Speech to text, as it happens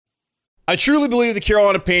I truly believe the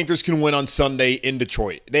Carolina Panthers can win on Sunday in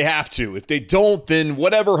Detroit. They have to. If they don't, then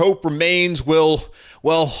whatever hope remains will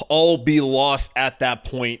all be lost at that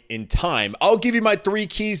point in time. I'll give you my 3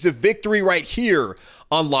 keys to victory right here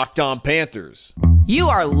on Locked On Panthers. You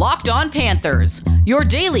are Locked On Panthers, your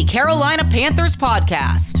daily Carolina Panthers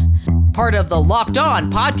podcast. Part of the Locked On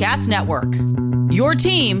Podcast Network. Your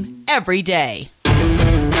team every day.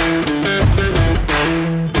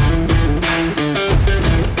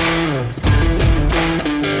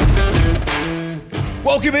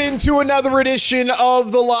 Welcome into another edition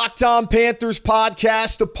of the Locked On Panthers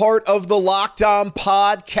podcast, a part of the Locked On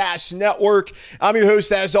Podcast Network. I'm your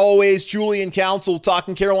host, as always, Julian Council,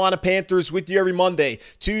 talking Carolina Panthers with you every Monday,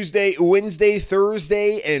 Tuesday, Wednesday,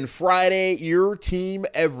 Thursday, and Friday. Your team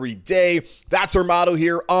every day. That's our motto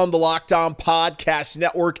here on the Locked On Podcast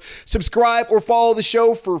Network. Subscribe or follow the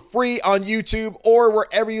show for free on YouTube or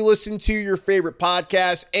wherever you listen to your favorite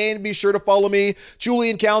podcasts. And be sure to follow me,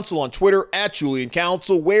 Julian Council, on Twitter at Julian Council,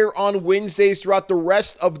 where on Wednesdays throughout the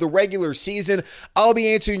rest of the regular season, I'll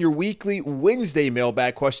be answering your weekly Wednesday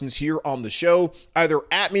mailbag questions here on the show. Either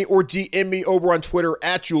at me or DM me over on Twitter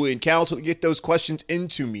at Julian Council to get those questions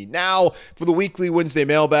into me now for the weekly Wednesday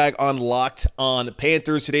mailbag on Locked On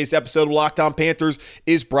Panthers. Today's episode of Locked On Panthers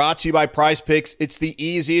is brought to you by PrizePicks. It's the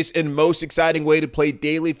easiest and most exciting way to play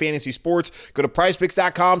daily fantasy sports. Go to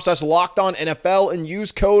prizepicks.com/LockedOnNFL and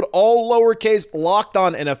use code all lowercase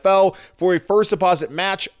LockedOnNFL for a first deposit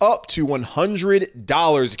match up to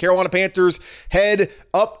 $100. The Carolina Panthers head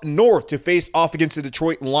up north to face off against the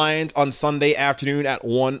Detroit Lions on Sunday afternoon at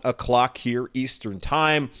 1 o'clock here Eastern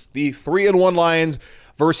time. The 3-1 Lions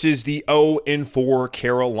versus the 0-4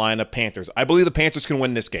 Carolina Panthers. I believe the Panthers can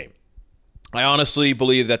win this game. I honestly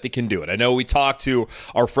believe that they can do it. I know we talked to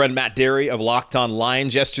our friend Matt Derry of Locked On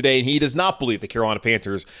Lions yesterday, and he does not believe the Carolina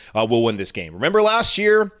Panthers will win this game. Remember last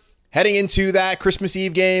year, heading into that Christmas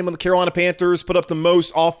Eve game when the Carolina Panthers put up the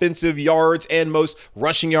most offensive yards and most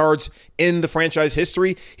rushing yards in the franchise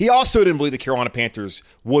history, he also didn't believe the Carolina Panthers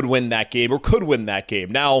would win that game or could win that game.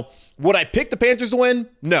 Now, would I pick the Panthers to win?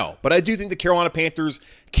 No, but I do think the Carolina Panthers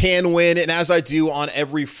can win, and as I do on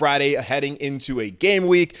every Friday heading into a game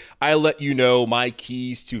week, I let you know my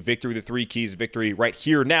keys to victory, the 3 keys to victory right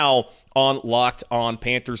here now on Locked On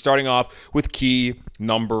Panthers, starting off with key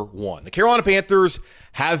number 1. The Carolina Panthers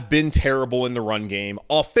have been terrible in the run game,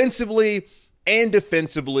 offensively and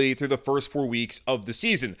defensively, through the first 4 weeks of the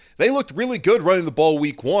season. They looked really good running the ball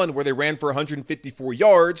week 1, where they ran for 154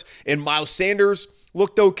 yards, and Miles Sanders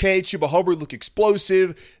looked okay. Chuba Hubbard looked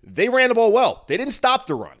explosive. They ran the ball well. They didn't stop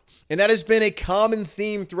the run. And that has been a common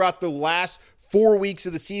theme throughout the last 4 weeks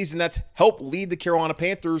of the season that's helped lead the Carolina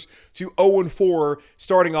Panthers to 0-4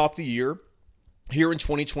 starting off the year here in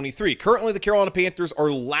 2023. Currently, the Carolina Panthers are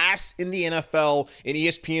last in the NFL in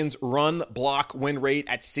ESPN's run block win rate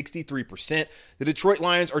at 63%. The Detroit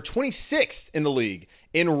Lions are 26th in the league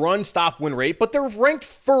in run stop win rate, but they're ranked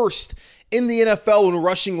first in the NFL in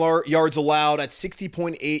rushing yards allowed at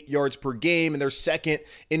 60.8 yards per game, and they're second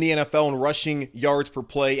in the NFL in rushing yards per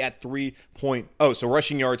play at 3.0. So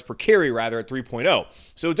rushing yards per carry, rather, at 3.0.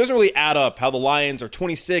 So it doesn't really add up how the Lions are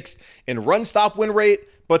 26th in run stop win rate,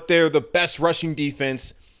 but they're the best rushing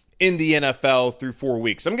defense in the NFL through 4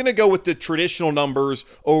 weeks. I'm going to go with the traditional numbers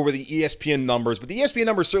over the ESPN numbers, but the ESPN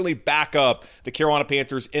numbers certainly back up the Carolina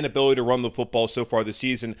Panthers' inability to run the football so far this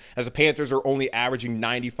season, as the Panthers are only averaging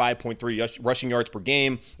 95.3 rushing yards per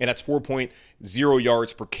game, and that's 4.0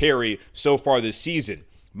 yards per carry so far this season.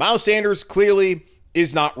 Miles Sanders clearly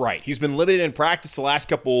is not right. He's been limited in practice the last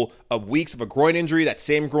couple of weeks of a groin injury, that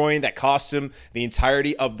same groin that cost him the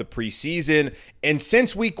entirety of the preseason. And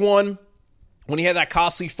since week 1, when he had that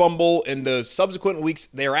costly fumble and the subsequent weeks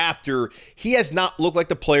thereafter, he has not looked like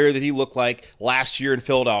the player that he looked like last year in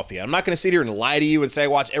Philadelphia. I'm not going to sit here and lie to you and say I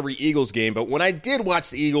watch every Eagles game, but when I did watch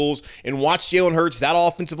the Eagles and watch Jalen Hurts, that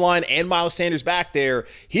offensive line, and Miles Sanders back there,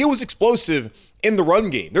 he was explosive in the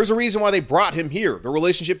run game. There's a reason why they brought him here. The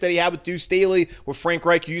relationship that he had with Deuce Staley, with Frank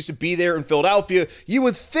Reich, who used to be there in Philadelphia, you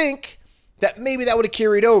would think that maybe that would have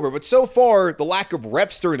carried over. But so far, the lack of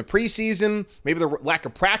reps during the preseason, maybe the lack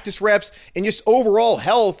of practice reps, and just overall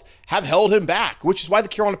health have held him back, which is why the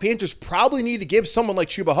Carolina Panthers probably need to give someone like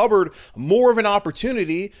Chuba Hubbard more of an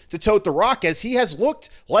opportunity to tote the rock, as he has looked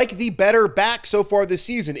like the better back so far this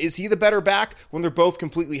season. Is he the better back when they're both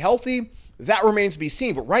completely healthy? that remains to be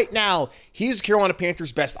seen. But right now, he's Carolina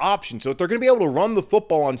Panthers' best option. So if they're going to be able to run the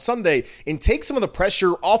football on Sunday and take some of the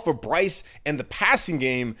pressure off of Bryce and the passing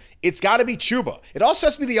game, it's got to be Chuba. It also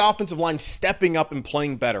has to be the offensive line stepping up and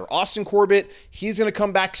playing better. Austin Corbett, he's going to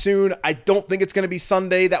come back soon. I don't think it's going to be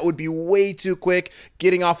Sunday. That would be way too quick,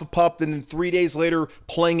 getting off a pup and then 3 days later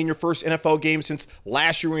playing in your first NFL game since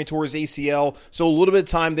last year when he tore his ACL. So a little bit of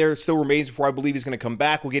time there still remains before I believe he's going to come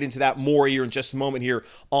back. We'll get into that more here in just a moment here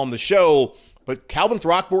on the show. But Calvin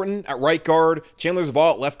Throckmorton at right guard, Chandler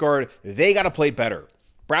Zavala at left guard, they got to play better.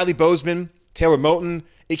 Bradley Bozeman, Taylor Moton,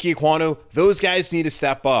 Ike Ekwonu, those guys need to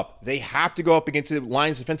step up. They have to go up against the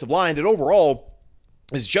Lions' defensive line that overall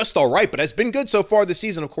is just all right, but has been good so far this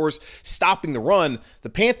season, of course, stopping the run. The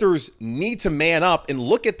Panthers need to man up and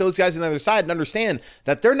look at those guys on the other side and understand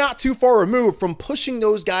that they're not too far removed from pushing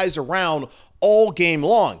those guys around all game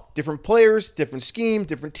long. Different players, different scheme,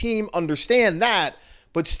 different team, understand that,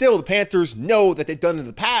 but still the Panthers know that they've done it in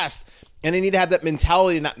the past. And they need to have that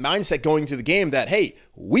mentality and that mindset going into the game that, hey,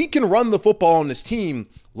 we can run the football on this team.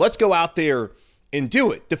 Let's go out there and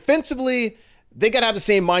do it. Defensively, they got to have the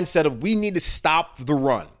same mindset of we need to stop the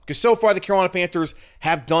run. Because so far, the Carolina Panthers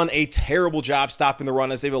have done a terrible job stopping the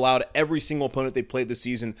run as they've allowed every single opponent they played this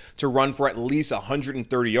season to run for at least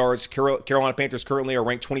 130 yards. Carolina Panthers currently are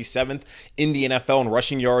ranked 27th in the NFL in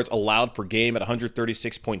rushing yards allowed per game at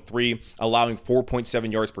 136.3, allowing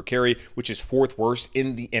 4.7 yards per carry, which is fourth worst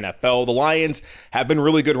in the NFL. The Lions have been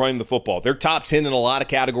really good running the football. They're top 10 in a lot of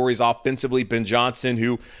categories offensively. Ben Johnson,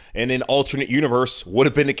 who in an alternate universe would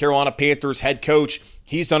have been the Carolina Panthers head coach,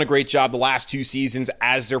 he's done a great job the last two seasons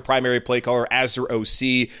as their primary play caller, as their OC.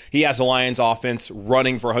 He has the Lions offense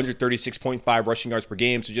running for 136.5 rushing yards per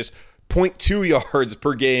game, so just 0.2 yards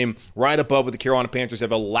per game, right above what the Carolina Panthers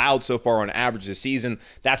have allowed so far on average this season.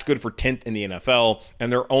 That's good for 10th in the NFL,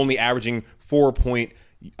 and they're only averaging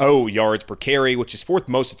 4.0 yards per carry, which is fourth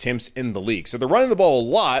most attempts in the league. So they're running the ball a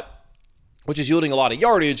lot, which is yielding a lot of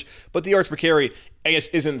yardage, but the yards per carry, I guess,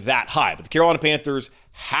 isn't that high. But the Carolina Panthers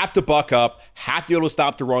have to buck up, have to be able to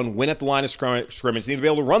stop the run, win at the line of scrimmage. They need to be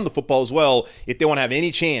able to run the football as well if they want to have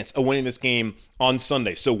any chance of winning this game on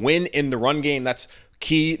Sunday. So win in the run game, that's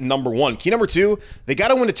key number one. Key number two, they got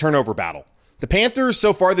to win a turnover battle. The Panthers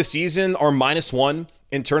so far this season are -1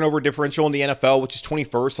 in turnover differential in the NFL, which is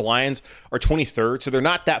 21st. The Lions are 23rd, so they're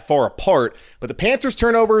not that far apart. But the Panthers'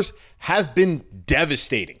 turnovers have been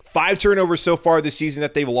devastating. 5 turnovers so far this season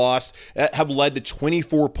that they've lost have led to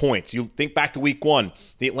 24 points. You think back to week 1,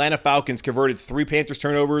 the Atlanta Falcons converted 3 Panthers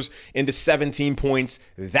turnovers into 17 points.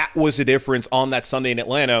 That was the difference on that Sunday in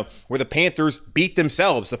Atlanta where the Panthers beat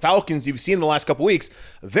themselves. The Falcons, you've seen in the last couple weeks,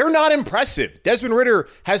 they're not impressive. Desmond Ridder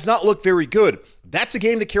has not looked very good. That's a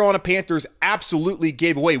game the Carolina Panthers absolutely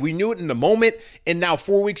gave away. We knew it in the moment, and now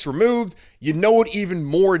 4 weeks removed, you know it even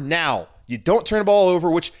more now. You don't turn the ball over,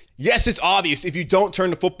 which, yes, it's obvious. If you don't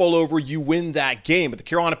turn the football over, you win that game. But the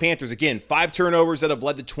Carolina Panthers, again, 5 turnovers that have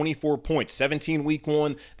led to 24 points, 17 week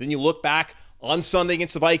 1. Then you look back on Sunday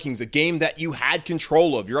against the Vikings, a game that you had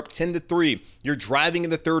control of. You're up 10-3. You're driving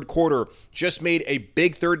in the third quarter. Just made a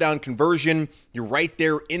big third down conversion. You're right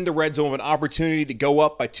there in the red zone with an opportunity to go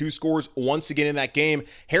up by 2 scores once again in that game.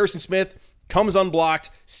 Harrison Smith comes unblocked,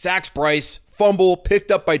 sacks Bryce, fumble,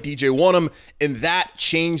 picked up by DJ Wonnum, and that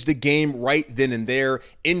changed the game right then and there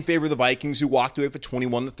in favor of the Vikings, who walked away with a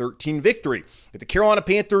 21-13 victory. If the Carolina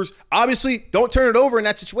Panthers obviously don't turn it over in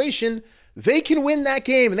that situation, they can win that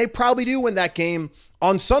game, and they probably do win that game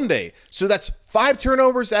on Sunday. So that's 5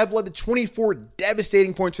 turnovers that have led to 24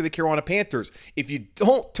 devastating points for the Carolina Panthers. If you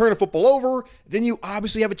don't turn the football over, then you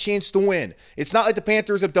obviously have a chance to win. It's not like the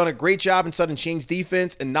Panthers have done a great job in sudden change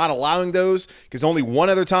defense and not allowing those, because only one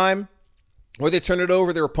other time where they turned it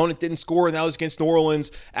over, their opponent didn't score, and that was against New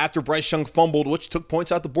Orleans after Bryce Young fumbled, which took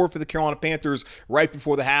points out the board for the Carolina Panthers right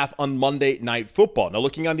before the half on Monday Night Football. Now,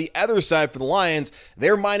 looking on the other side for the Lions,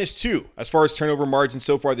 they're -2 as far as turnover margin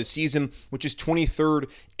so far this season, which is 23rd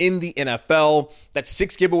in the NFL. That's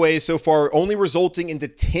 6 giveaways so far, only resulting into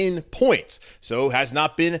 10 points. So has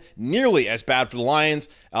not been nearly as bad for the Lions,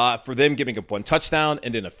 for them giving up 1 touchdown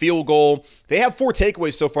and then a field goal. They have 4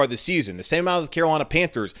 takeaways so far this season, the same amount as the Carolina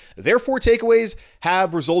Panthers. Their 4 takeaways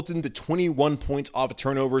have resulted into 21 points off of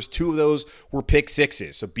turnovers. 2 of those were pick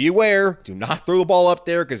sixes. So be aware, do not throw the ball up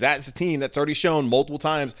there, because that's a team that's already shown multiple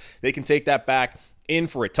times they can take that back in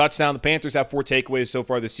for a touchdown. The Panthers have 4 takeaways so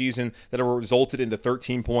far this season that have resulted into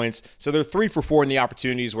 13 points. So they're 3 for 4 in the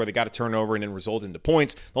opportunities where they got a turnover and then result into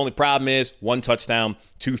points. The only problem is 1 touchdown,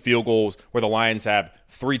 2 field goals, where the Lions have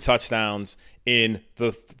 3 touchdowns in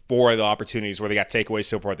the 4 of the opportunities where they got takeaways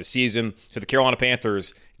so far this season. So the Carolina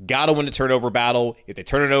Panthers got to win the turnover battle. If they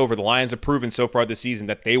turn it over, the Lions have proven so far this season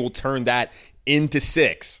that they will turn that into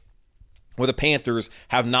 6. Where the Panthers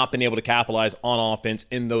have not been able to capitalize on offense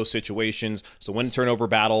in those situations. So win the turnover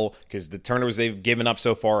battle, because the turnovers they've given up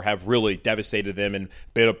so far have really devastated them and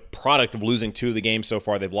been a product of losing 2 of the games so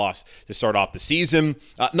far they've lost to start off the season.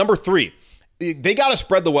 Number 3. They got to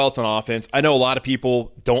spread the wealth on offense. I know a lot of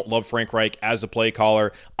people don't love Frank Reich as a play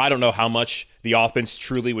caller. I don't know how much the offense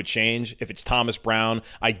truly would change if it's Thomas Brown.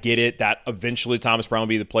 I get it that eventually Thomas Brown will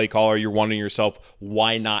be the play caller. You're wondering yourself,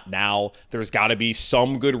 why not now? There's got to be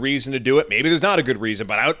some good reason to do it. Maybe there's not a good reason,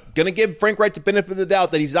 but I'm going to give Frank Reich the benefit of the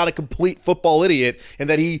doubt that he's not a complete football idiot and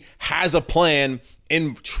that he has a plan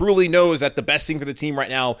and truly knows that the best thing for the team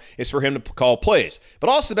right now is for him to call plays.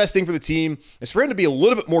 But also the best thing for the team is for him to be a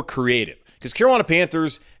little bit more creative. Because Carolina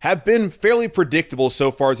Panthers have been fairly predictable so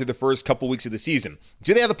far through the first couple weeks of the season.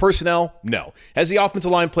 Do they have the personnel? No. Has the offensive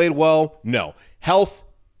line played well? No. Health,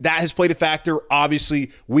 that has played a factor. Obviously,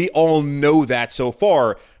 we all know that so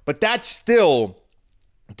far. But that still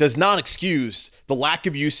does not excuse the lack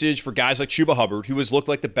of usage for guys like Chuba Hubbard, who has looked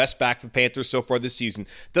like the best back for the Panthers so far this season.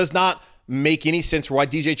 Does not make any sense for why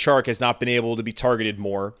DJ Chark has not been able to be targeted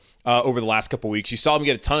more over the last couple weeks. You saw him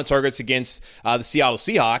get a ton of targets against the Seattle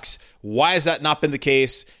Seahawks. Why has that not been the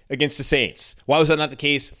case against the Saints? Why was that not the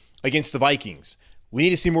case against the Vikings? We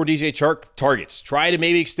need to see more DJ Chark targets. Try to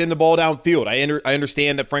maybe extend the ball downfield. I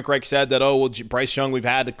understand that Frank Reich said that, Bryce Young, we've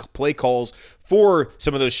had the play calls for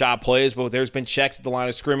some of those shot plays, but there's been checks at the line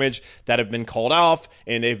of scrimmage that have been called off,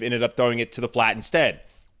 and they've ended up throwing it to the flat instead.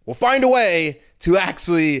 We'll find a way to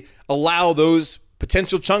actually allow those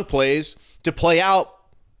potential chunk plays to play out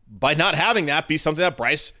by not having that be something that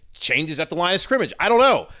Bryce changes at the line of scrimmage. I don't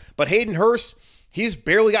know. But Hayden Hurst, he's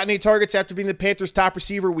barely gotten any targets after being the Panthers' top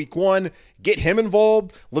receiver week 1. Get him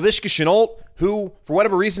involved. Laviska Shenault, who, for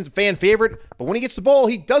whatever reason, is a fan favorite, but when he gets the ball,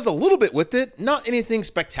 he does a little bit with it. Not anything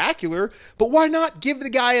spectacular, but why not give the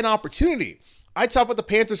guy an opportunity? I talk about the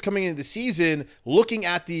Panthers coming into the season, looking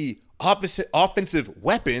at the opposite offensive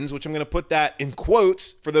weapons, which I'm going to put that in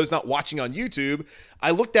quotes for those not watching on YouTube. I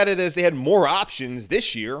looked at it as they had more options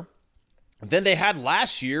this year than they had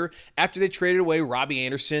last year after they traded away Robbie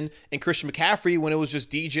Anderson and Christian McCaffrey when it was just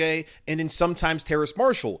DJ and then sometimes Terrace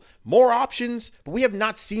Marshall. More options, but we have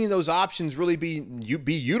not seen those options really be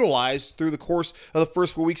utilized through the course of the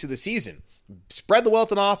first 4 weeks of the season. Spread the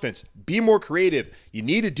wealth on offense. Be more creative. You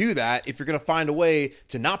need to do that if you're going to find a way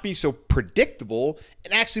to not be so predictable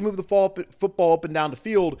and actually move the football up and down the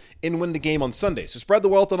field and win the game on Sunday. So spread the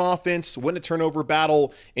wealth on offense, win the turnover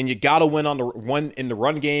battle, and you got to win in the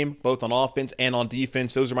run game, both on offense and on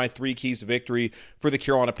defense. Those are my 3 keys to victory for the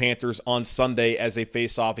Carolina Panthers on Sunday as they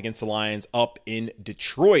face off against the Lions up in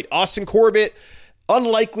Detroit. Austin Corbett,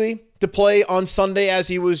 unlikely to play on Sunday as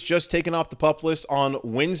he was just taken off the PUP list on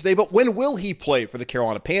Wednesday. But when will he play for the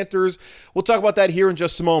Carolina Panthers? We'll talk about that here in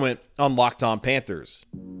just a moment on Locked On Panthers.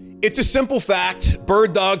 It's a simple fact.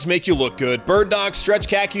 Bird dogs make you look good. Bird Dog stretch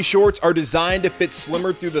khaki shorts are designed to fit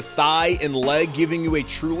slimmer through the thigh and leg, giving you a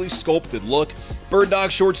truly sculpted look. Bird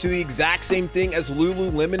Dog shorts do the exact same thing as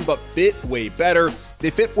Lululemon, but fit way better. They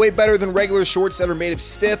fit way better than regular shorts that are made of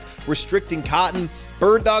stiff, restricting cotton.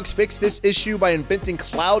 Bird Dogs fixed this issue by inventing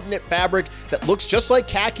cloud knit fabric that looks just like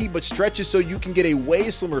khaki but stretches so you can get a way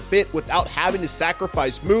slimmer fit without having to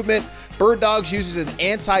sacrifice movement. Bird Dogs uses an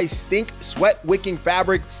anti-stink, sweat-wicking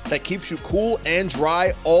fabric that keeps you cool and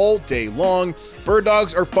dry all day long. Bird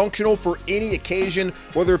Dogs are functional for any occasion,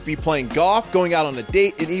 whether it be playing golf, going out on a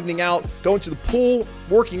date, an evening out, going to the pool,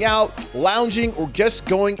 working out, lounging, or just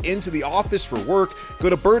going into the office for work. Go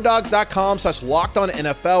to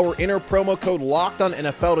birddogs.com/LockedOnNFL or enter promo code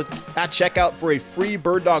LockedOnNFL at checkout for a free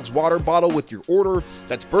Bird Dogs water bottle with your order.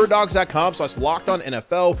 That's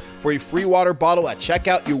birddogs.com/LockedOnNFL for a free water bottle at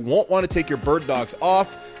checkout. You won't want to take your Bird Dogs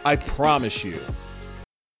off, I promise you.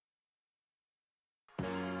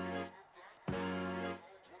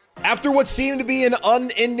 After what seemed to be an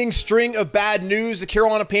unending string of bad news, the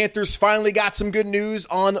Carolina Panthers finally got some good news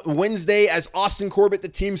on Wednesday as Austin Corbett, the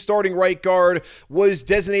team's starting right guard, was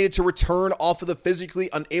designated to return off of the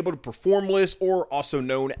physically unable to perform list, or also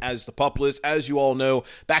known as the PUP list. As you all know,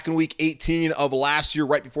 back in week 18 of last year,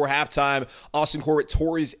 right before halftime, Austin Corbett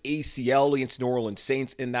tore his ACL against New Orleans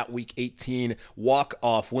Saints in that week 18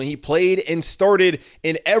 walk-off. When he played and started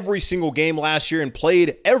in every single game last year and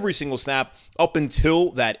played every single snap up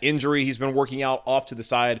until that injury, injury. He's been working out off to the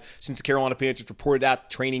side since the Carolina Panthers reported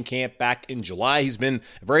out training camp back in July. He's been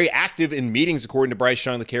very active in meetings, according to Bryce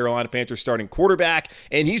Young, the Carolina Panthers starting quarterback,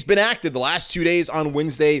 and he's been active the last 2 days on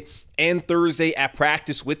Wednesday and Thursday at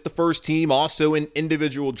practice with the first team, also in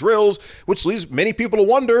individual drills, which leaves many people to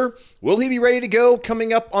wonder, will he be ready to go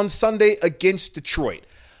coming up on Sunday against Detroit?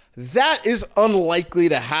 That is unlikely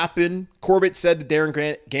to happen. Corbett said to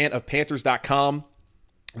Darren Gant of Panthers.com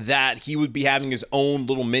that he would be having his own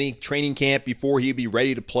little mini training camp before he'd be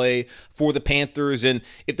ready to play for the Panthers. And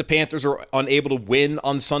if the Panthers are unable to win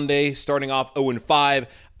on Sunday, starting off 0-5,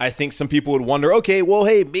 I think some people would wonder, okay, well,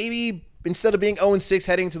 hey, maybe instead of being 0-6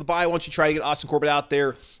 heading to the bye, why don't you try to get Austin Corbett out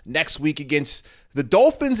there next week against the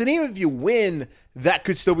Dolphins? And even if you win, that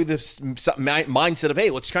could still be the mindset of, hey,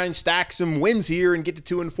 let's try and stack some wins here and get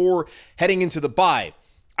to 2-4 heading into the bye.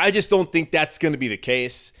 I just don't think that's going to be the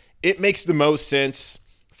case. It makes the most sense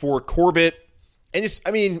for Corbett and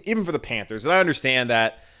even for the Panthers. And I understand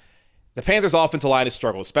that the Panthers' offensive line has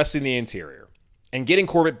struggled, especially in the interior. And getting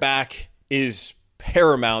Corbett back is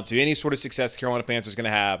paramount to any sort of success the Carolina Panthers is going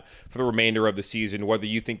to have for the remainder of the season, whether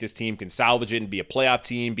you think this team can salvage it and be a playoff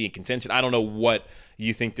team, be in contention. I don't know what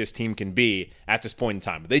you think this team can be at this point in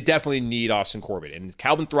time. But they definitely need Austin Corbett. And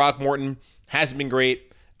Calvin Throckmorton hasn't been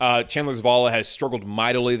great. Chandler Zavala has struggled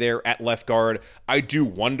mightily there at left guard. I do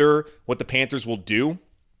wonder what the Panthers will do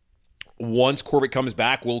once Corbett comes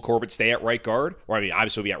back. Will Corbett stay at right guard? Or,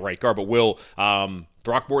 obviously he'll be at right guard, but will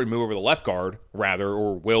Throckmorton move over to left guard, rather,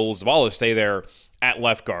 or will Zavala stay there at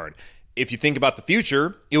left guard? If you think about the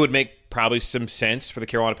future, it would make probably some sense for the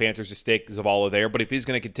Carolina Panthers to stick Zavala there, but if he's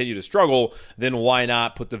going to continue to struggle, then why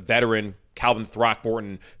not put the veteran Calvin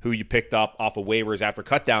Throckmorton, who you picked up off of waivers after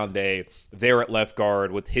cutdown day, there at left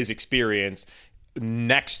guard with his experience,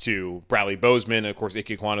 next to Bradley Bozeman, and of course Ike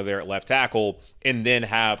Ekwonu there at left tackle, and then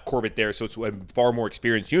have Corbett there, so it's a far more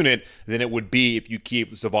experienced unit than it would be if you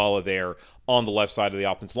keep Zavala there on the left side of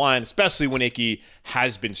the offensive line, especially when Ike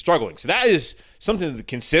has been struggling. So that is something to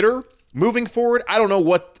consider moving forward. I don't know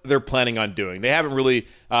what they're planning on doing. They haven't really,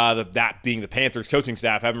 that being the Panthers coaching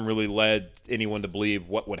staff, haven't really led anyone to believe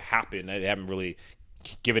what would happen. They haven't really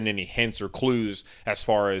given any hints or clues as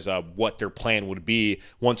far as what their plan would be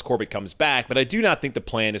once Corbett comes back. But I do not think the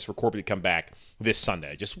plan is for Corbett to come back this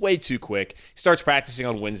Sunday. Just way too quick. He starts practicing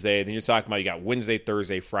on Wednesday. Then you're talking about you got Wednesday,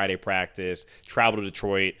 Thursday, Friday practice, travel to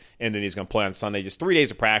Detroit, and then he's going to play on Sunday. Just 3 days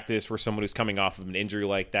of practice for someone who's coming off of an injury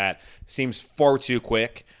like that seems far too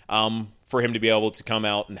quick for him to be able to come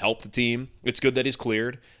out and help the team. It's good that he's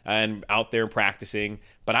cleared and out there practicing.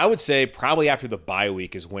 But I would say probably after the bye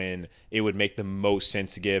week is when it would make the most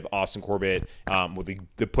sense to give Austin Corbett,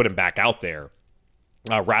 to put him back out there.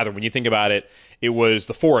 Rather, when you think about it, it was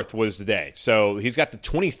the 4th was the day. So he's got the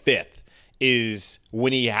 25th is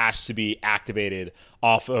when he has to be activated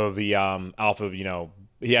off of the,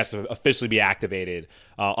 he has to officially be activated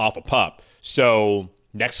off of PUP. So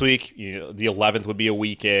next week, the 11th would be a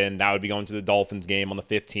weekend. That would be going to the Dolphins game on the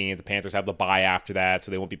 15th. The Panthers have the bye after that, so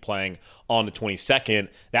they won't be playing on the 22nd.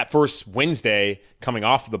 That first Wednesday, coming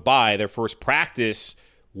off of the bye, their first practice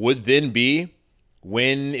would then be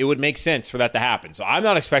when it would make sense for that to happen. So I'm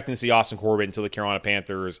not expecting to see Austin Corbett until the Carolina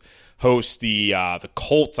Panthers host the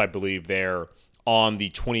Colts, I believe, there on the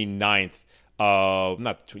 29th of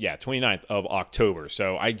 29th of October.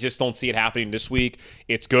 So I just don't see it happening this week.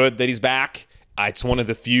 It's good that he's back. It's one of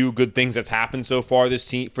the few good things that's happened so far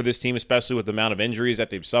for this team, especially with the amount of injuries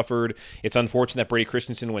that they've suffered. It's unfortunate that Brady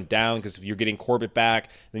Christensen went down, because if you're getting Corbett back,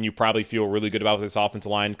 then you probably feel really good about what this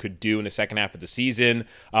offensive line could do in the second half of the season.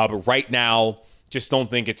 But right now, just don't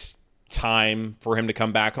think it's time for him to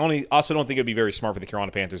come back. Also don't think it would be very smart for the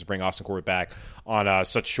Carolina Panthers to bring Austin Corbett back on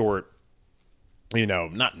such short,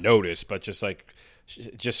 not notice, but just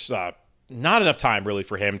not enough time really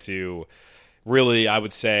for him to really, I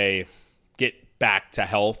would say, get back to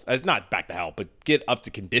health. Not back to health, but get up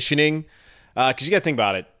to conditioning. Because you got to think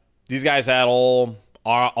about it. These guys had all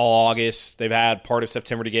August. They've had part of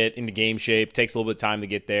September to get into game shape. Takes a little bit of time to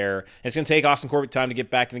get there. And it's going to take Austin Corbett time to get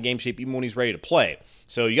back into game shape even when he's ready to play.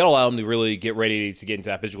 So you got to allow him to really get ready to get into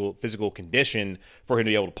that physical condition for him to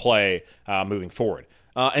be able to play moving forward.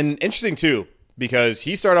 And interesting, too, because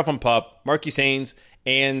he started off on PUP. Marquise Haynes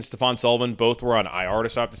and Stephon Sullivan both were on IR to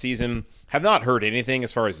start the season. Have not heard anything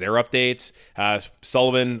as far as their updates.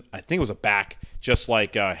 Sullivan, I think, was a back just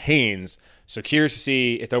like Haynes. So curious to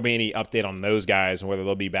see if there'll be any update on those guys and whether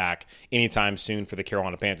they'll be back anytime soon for the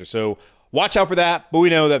Carolina Panthers. So watch out for that. But we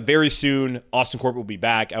know that very soon Austin Corbett will be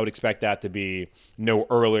back. I would expect that to be no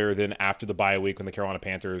earlier than after the bye week when the Carolina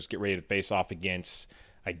Panthers get ready to face off against,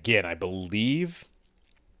 again, I believe,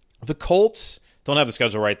 the Colts. Don't have the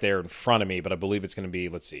schedule right there in front of me, but I believe it's going to be,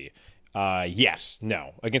 let's see. Against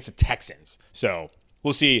the Texans. So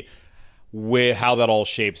we'll see how that all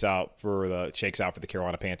shakes out for the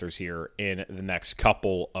Carolina Panthers here in the next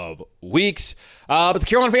couple of weeks. But the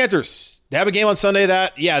Carolina Panthers, they have a game on Sunday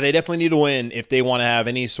that, they definitely need to win if they want to have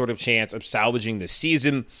any sort of chance of salvaging the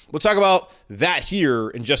season. We'll talk about that here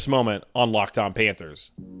in just a moment on Locked On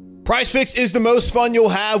Panthers. Prize Picks is the most fun you'll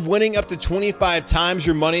have, winning up to 25 times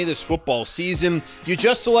your money this football season. You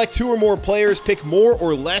just select 2 or more players, pick more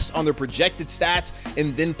or less on their projected stats,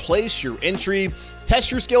 and then place your entry.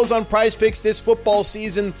 Test your skills on Prize Picks this football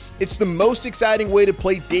season. It's the most exciting way to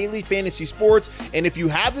play daily fantasy sports, and if you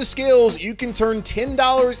have the skills, you can turn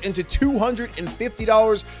 $10 into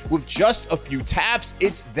 $250 with just a few taps.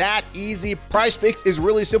 It's that easy. Prize Picks is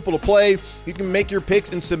really simple to play. You can make your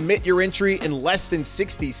picks and submit your entry in less than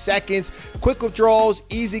 60 seconds. Quick withdrawals,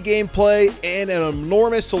 easy gameplay, and an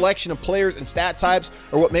enormous selection of players and stat types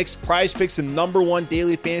are what makes Prize Picks the #1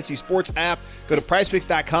 daily fantasy sports app. Go to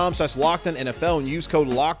prizepicks.com/LockedOnNFL and use code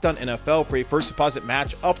LockedOnNFL for a first deposit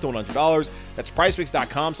match up to $100. That's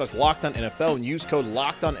prizepicks.com/LockedOnNFL and use code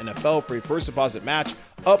LockedOnNFL for a first deposit match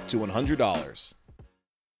up to $100.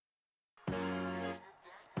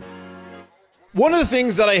 One of the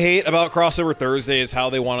things that I hate about Crossover Thursday is how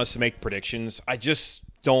they want us to make predictions. I just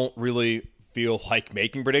don't really feel like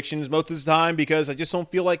making predictions most of the time because I just don't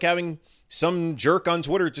feel like having some jerk on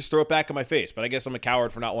Twitter just throw it back in my face. But I guess I'm a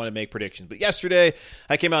coward for not wanting to make predictions. But yesterday,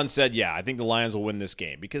 I came out and said, I think the Lions will win this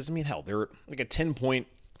game. Because, they're like a 10-point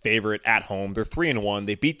favorite at home. They're 3-1.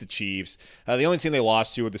 They beat the Chiefs. The only team they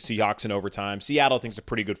lost to were the Seahawks in overtime. Seattle thinks a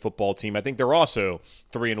pretty good football team. I think they're also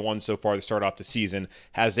 3-1 so far to start off the season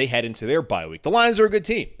as they head into their bye week. The Lions are a good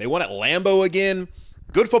team. They won at Lambeau again.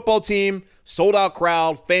 Good football team, sold-out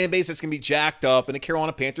crowd, fan base that's going to be jacked up, and a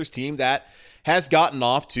Carolina Panthers team that has gotten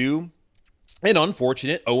off to an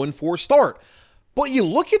unfortunate 0-4 start. But you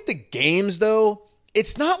look at the games, though,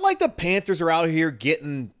 it's not like the Panthers are out here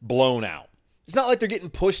getting blown out. It's not like they're getting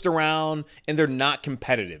pushed around and they're not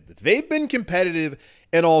competitive. They've been competitive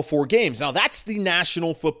in all 4 games. Now, that's the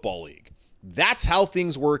National Football League. That's how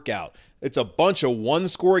things work out. It's a bunch of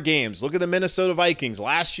one-score games. Look at the Minnesota Vikings.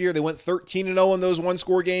 Last year, they went 13-0 in those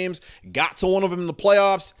one-score games, got to one of them in the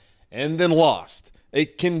playoffs, and then lost.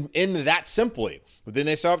 It can end that simply. But then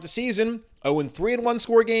they start off the season 0-3 in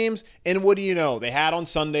one-score games, and what do you know? They had on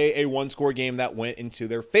Sunday a one-score game that went into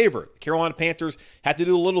their favor. The Carolina Panthers had to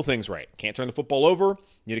do the little things right. Can't turn the football over.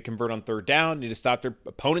 Need to convert on third down. Need to stop their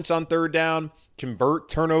opponents on third down. Convert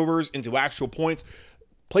turnovers into actual points.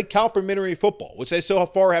 Play complimentary football, which they so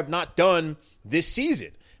far have not done this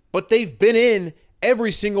season. But they've been in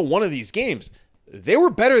every single one of these games. They were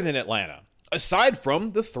better than Atlanta, aside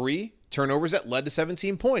from the 3 turnovers that led to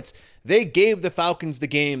 17 points. They gave the Falcons the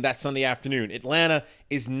game that Sunday afternoon. Atlanta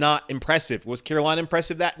is not impressive. Was Carolina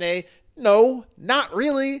impressive that day? No, not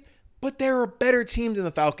really. But they're a better team than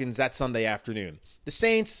the Falcons that Sunday afternoon. The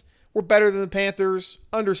Saints were better than the Panthers.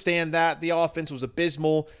 Understand that. The offense was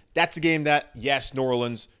abysmal. That's a game that, yes, New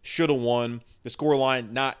Orleans should have won. The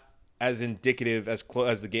scoreline not as indicative as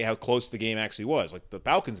the game, how close the game actually was. Like the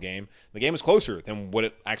Falcons game, the game was closer than what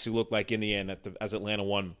it actually looked like in the end as Atlanta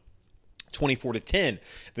won 24-10.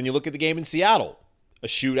 Then you look at the game in Seattle, a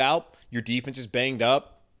shootout. Your defense is banged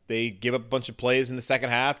up. They give up a bunch of plays in the second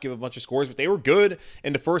half, give up a bunch of scores, but they were good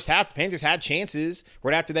in the first half. The Panthers had chances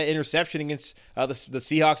right after that interception against the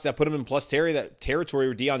Seahawks that put them in plus territory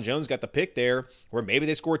where Deion Jones got the pick there, where maybe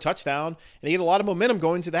they score a touchdown, and they get a lot of momentum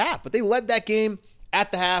going into the half. But they led that game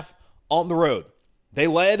at the half on the road. They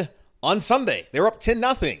led on Sunday. They were up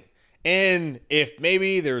 10-0. And if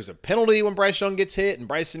maybe there's a penalty when Bryce Young gets hit, and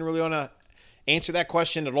Bryce didn't really want to answer that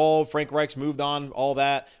question at all. Frank Reich's moved on, all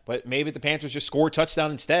that. But maybe the Panthers just score a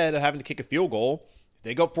touchdown instead of having to kick a field goal.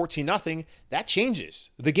 They go up 14-0. That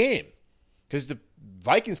changes the game. Because the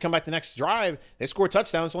Vikings come back the next drive. They score a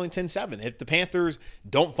touchdown. It's only 10-7. If the Panthers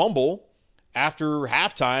don't fumble after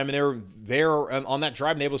halftime and they're there on that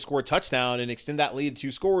drive and able to score a touchdown and extend that lead to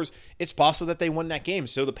 2 scores, it's possible that they won that game.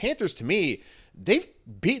 So the Panthers, to me, they've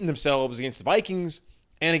beaten themselves against the Vikings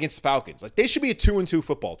and against the Falcons. Like, they should be a 2-2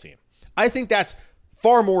 football team. I think that's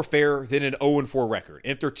far more fair than an 0-4 record.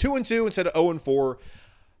 And if they're 2-2 instead of 0-4,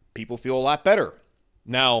 people feel a lot better.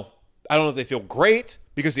 Now, I don't know if they feel great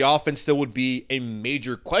because the offense still would be a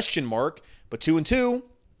major question mark, but 2-2,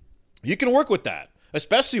 you can work with that,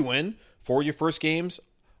 especially when 4 of your first games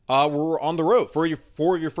were on the road. 4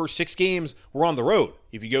 of your first 6 games were on the road.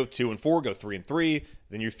 If you go 2-4, go 3-3,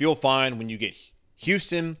 then you feel fine when you get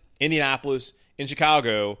Houston, Indianapolis, and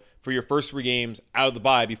Chicago for your first 3 games out of the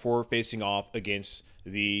bye before facing off against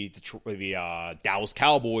the Dallas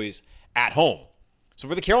Cowboys at home. So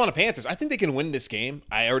for the Carolina Panthers, I think they can win this game.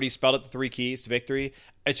 I already spelled out the 3 keys to victory.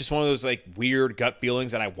 It's just one of those like weird gut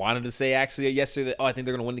feelings that I wanted to say actually yesterday that, I think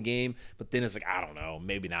they're going to win the game. But then it's like, I don't know,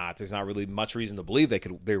 maybe not. There's not really much reason to believe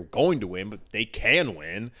they're going to win, but they can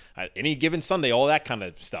win any given Sunday, all that kind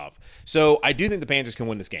of stuff. So I do think the Panthers can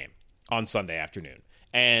win this game on Sunday afternoon.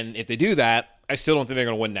 And if they do that, I still don't think they're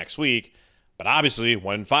going to win next week. But obviously,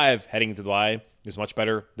 1-5 heading into the bye is much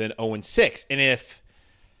better than 0-6. And if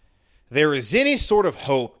there is any sort of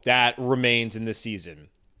hope that remains in this season,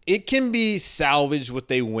 it can be salvaged with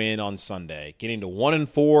they win on Sunday. Getting to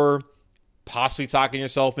 1-4, possibly talking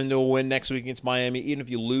yourself into a win next week against Miami. Even if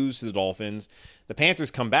you lose to the Dolphins, the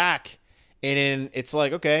Panthers come back, and then it's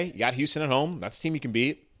like, okay, you got Houston at home. That's a team you can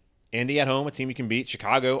beat. Indy at home, a team you can beat.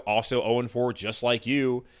 Chicago, also 0-4, just like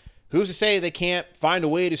you. Who's to say they can't find a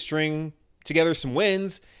way to string together some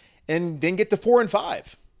wins and then get to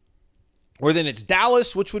 4-5? Or then it's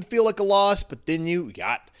Dallas, which would feel like a loss, but then you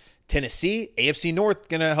got Tennessee, AFC North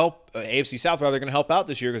going to help, AFC South rather going to help out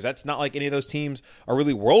this year because that's not like any of those teams are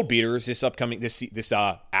really world beaters this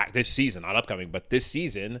season, not upcoming, but this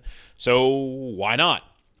season. So why not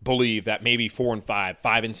believe that maybe 4-5,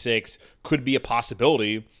 5-6 could be a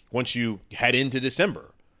possibility once you head into December?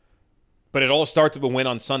 But it all starts with a win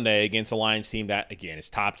on Sunday against a Lions team that, again, is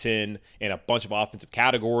top 10 in a bunch of offensive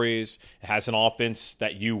categories. It has an offense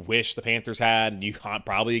that you wish the Panthers had, and you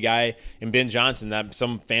probably a guy in Ben Johnson that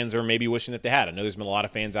some fans are maybe wishing that they had. I know there's been a lot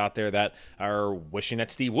of fans out there that are wishing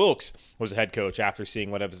that Steve Wilks was the head coach after seeing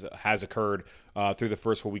what has occurred through the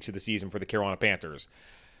first 4 weeks of the season for the Carolina Panthers.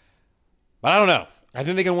 But I don't know. I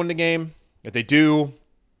think they can win the game. If they do,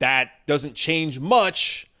 that doesn't change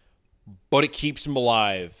much, but it keeps them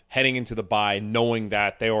alive heading into the bye, knowing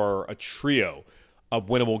that they are a trio of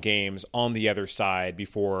winnable games on the other side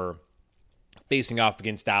before facing off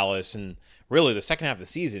against Dallas. And really, the second half of the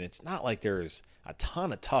season, it's not like there's a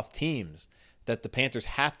ton of tough teams that the Panthers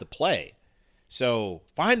have to play. So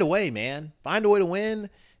find a way, man. Find a way to win,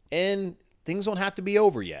 and things don't have to be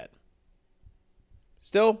over yet.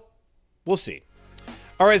 Still, we'll see.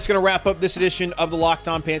 All right, it's going to wrap up this edition of the Locked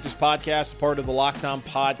On Panthers podcast, part of the Locked On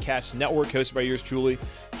Podcast Network, hosted by yours truly,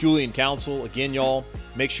 Julian Council. Again, y'all,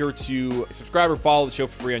 make sure to subscribe or follow the show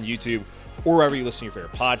for free on YouTube or wherever you listen to your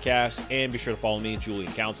favorite podcast. And be sure to follow me,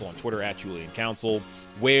 Julian Council, on Twitter at Julian Council,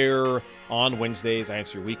 where on Wednesdays I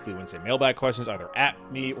answer your weekly Wednesday mailbag questions, either at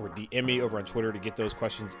me or DM me over on Twitter to get those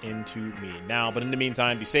questions into me now. But in the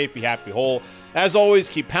meantime, be safe, be happy, be whole. As always,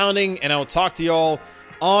 keep pounding, and I will talk to y'all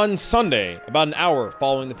on Sunday, about an hour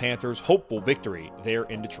following the Panthers' hopeful victory there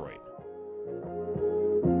in Detroit.